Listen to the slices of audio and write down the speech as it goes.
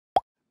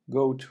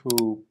go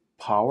to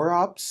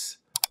Power-Ups,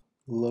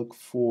 look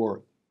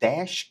for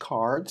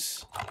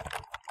Dashcards.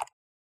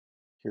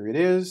 Here it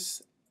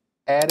is.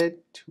 Add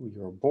it to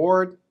your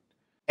board.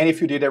 And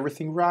if you did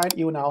everything right,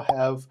 you now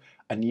have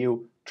a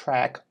new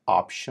track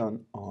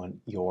option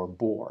on your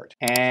board.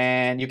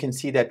 And you can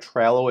see that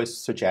Trello is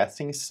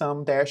suggesting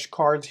some dash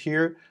cards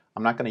here.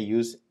 I'm not going to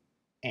use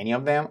any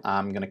of them.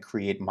 I'm going to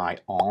create my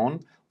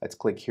own. Let's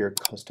click here,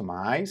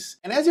 Customize.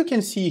 And as you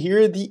can see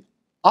here, the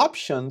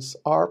options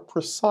are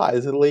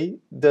precisely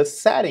the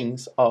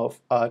settings of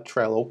a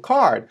Trello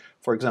card.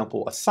 For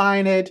example,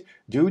 assign it,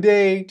 due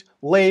date,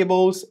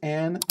 labels,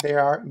 and there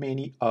are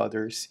many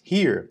others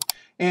here.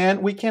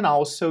 And we can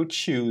also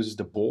choose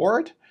the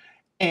board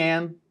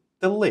and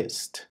the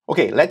list.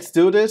 Okay, let's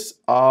do this.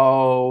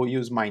 I'll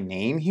use my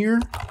name here.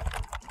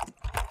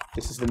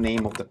 This is the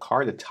name of the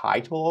card, the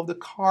title of the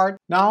card.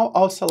 Now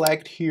I'll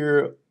select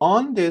here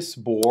on this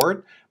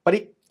board, but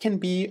it can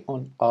be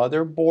on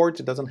other boards.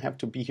 It doesn't have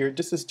to be here.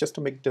 This is just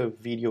to make the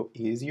video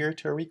easier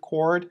to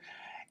record.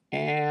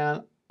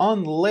 And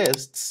on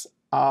lists,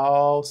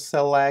 I'll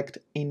select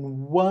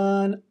in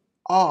one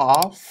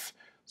off.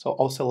 So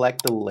I'll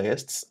select the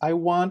lists I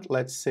want.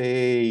 Let's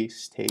say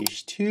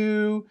stage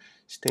 2,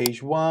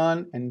 stage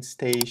 1, and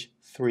stage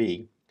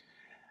 3.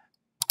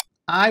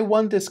 I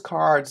want these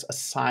cards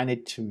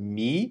assigned to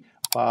me,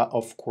 but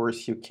of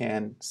course you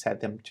can set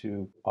them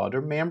to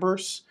other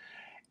members.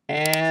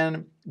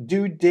 And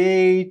due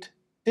date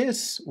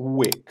this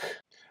week.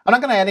 I'm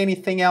not going to add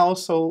anything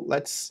else, so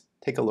let's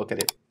take a look at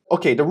it.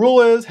 Okay, the rule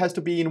is has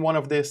to be in one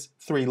of these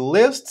 3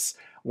 lists,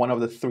 one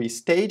of the 3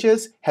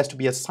 stages, has to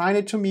be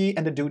assigned to me,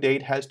 and the due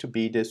date has to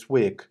be this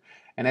week.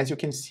 And as you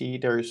can see,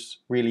 there's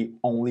really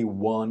only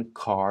one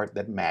card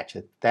that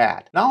matches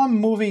that. Now I'm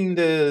moving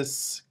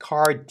this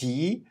card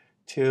D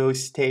to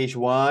stage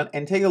 1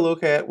 and take a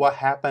look at what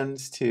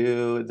happens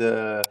to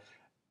the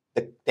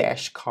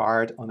dash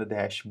card on the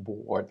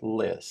dashboard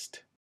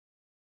list.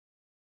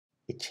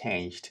 It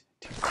changed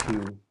to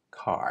 2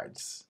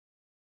 cards.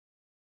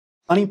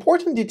 An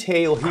important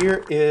detail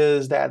here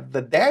is that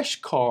the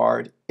dash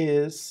card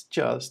is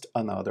just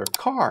another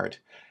card.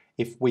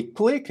 If we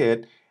click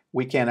it,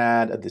 we can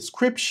add a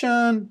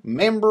description,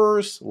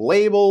 members,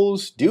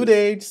 labels, due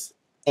dates,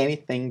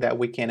 anything that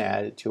we can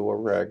add to a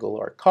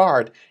regular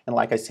card. And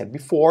like I said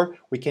before,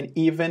 we can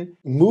even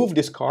move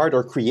this card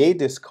or create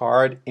this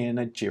card in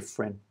a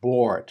different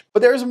board.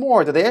 But there's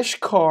more. The dash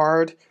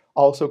card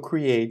also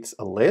creates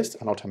a list,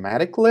 an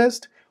automatic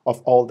list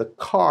of all the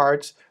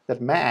cards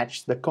that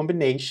match the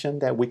combination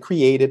that we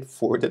created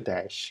for the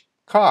dash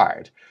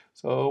card.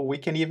 So we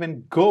can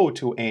even go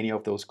to any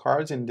of those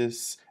cards. In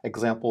this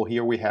example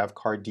here, we have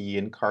card D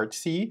and card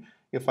C.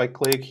 If I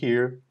click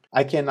here,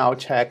 I can now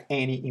check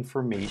any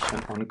information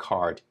on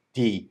card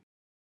D.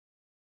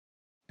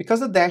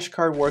 Because the dash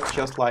card works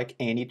just like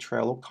any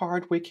Trello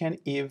card, we can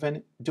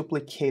even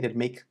duplicate it,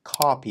 make a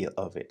copy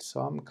of it.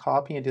 So I'm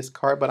copying this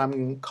card, but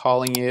I'm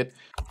calling it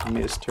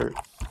Mr.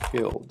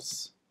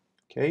 Fields.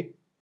 Okay.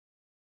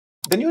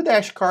 The new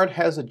dash card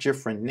has a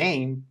different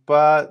name,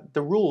 but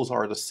the rules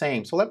are the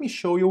same. So let me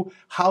show you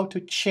how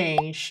to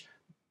change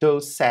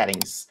those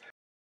settings.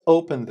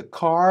 Open the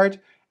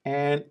card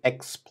and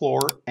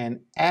explore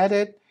and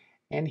edit.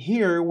 And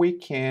here we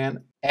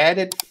can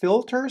edit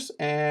filters,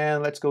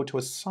 and let's go to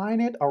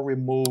assign it. I'll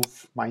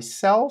remove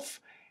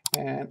myself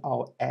and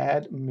I'll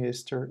add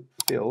Mr.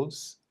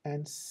 Fields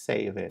and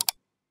save it.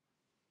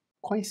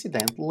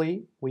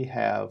 Coincidentally, we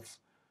have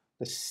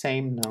the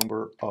same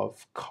number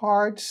of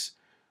cards,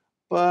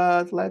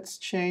 but let's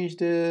change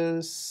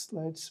this.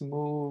 Let's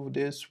move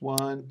this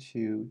one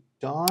to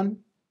done,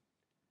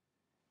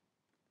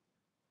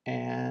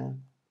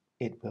 and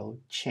it will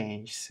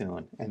change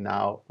soon. And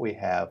now we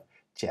have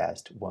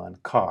just one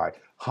card.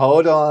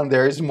 Hold on,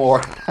 there's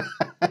more.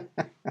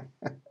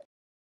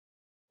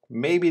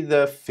 Maybe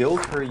the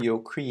filter you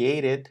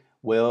created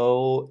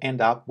will end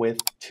up with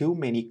too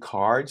many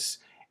cards,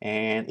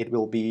 and it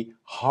will be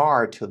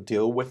hard to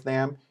deal with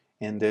them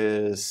in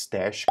this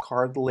dash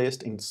card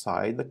list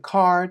inside the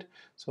card.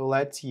 So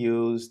let's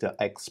use the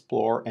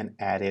explore and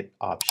edit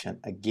option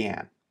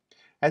again.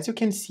 As you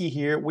can see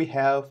here, we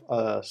have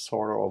a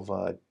sort of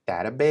a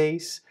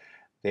database.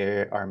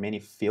 There are many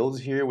fields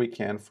here. We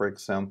can, for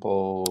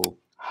example,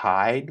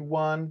 hide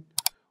one.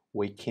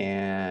 We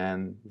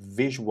can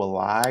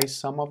visualize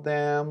some of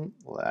them.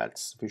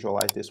 Let's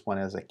visualize this one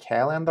as a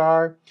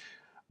calendar.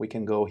 We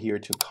can go here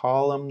to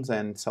columns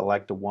and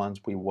select the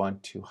ones we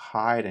want to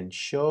hide and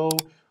show.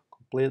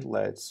 Complete.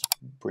 Let's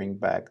bring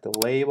back the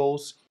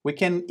labels. We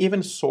can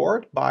even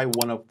sort by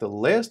one of the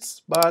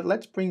lists, but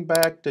let's bring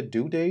back the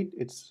due date.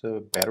 It's a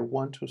better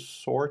one to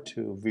sort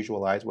to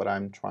visualize what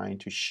I'm trying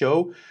to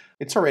show.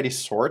 It's already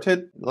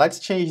sorted. Let's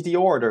change the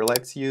order.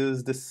 Let's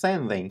use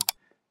descending.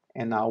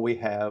 And now we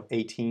have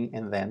 18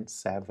 and then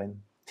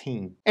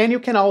 17. And you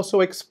can also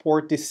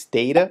export this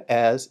data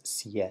as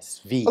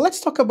CSV. But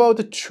let's talk about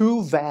the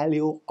true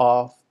value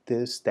of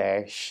this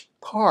dash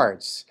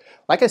cards.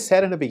 Like I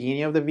said in the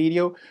beginning of the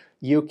video,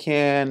 you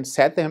can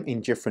set them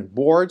in different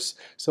boards.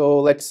 So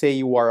let's say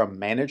you are a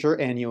manager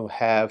and you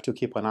have to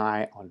keep an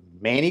eye on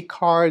many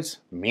cards,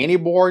 many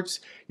boards.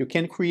 You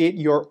can create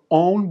your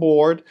own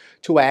board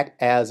to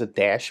act as a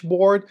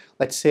dashboard.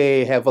 Let's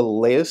say you have a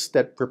list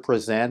that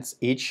represents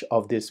each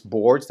of these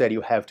boards that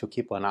you have to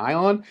keep an eye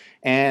on.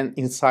 And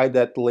inside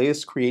that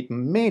list, create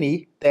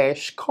many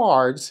dash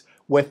cards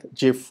with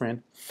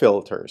different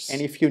filters.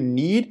 And if you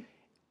need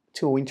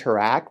to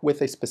interact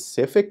with a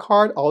specific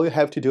card, all you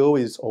have to do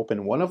is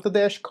open one of the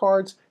dash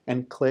cards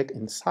and click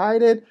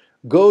inside it,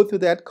 go to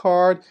that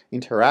card,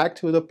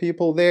 interact with the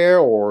people there,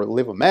 or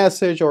leave a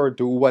message, or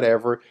do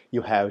whatever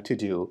you have to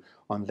do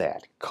on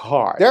that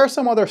card. There are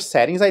some other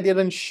settings I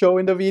didn't show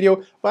in the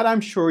video, but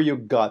I'm sure you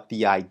got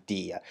the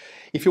idea.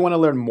 If you want to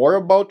learn more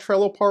about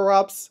Trello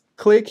Power-Ups,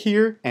 click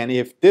here, and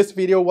if this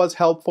video was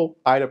helpful,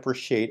 I'd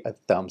appreciate a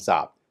thumbs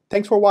up.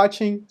 Thanks for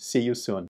watching, see you soon.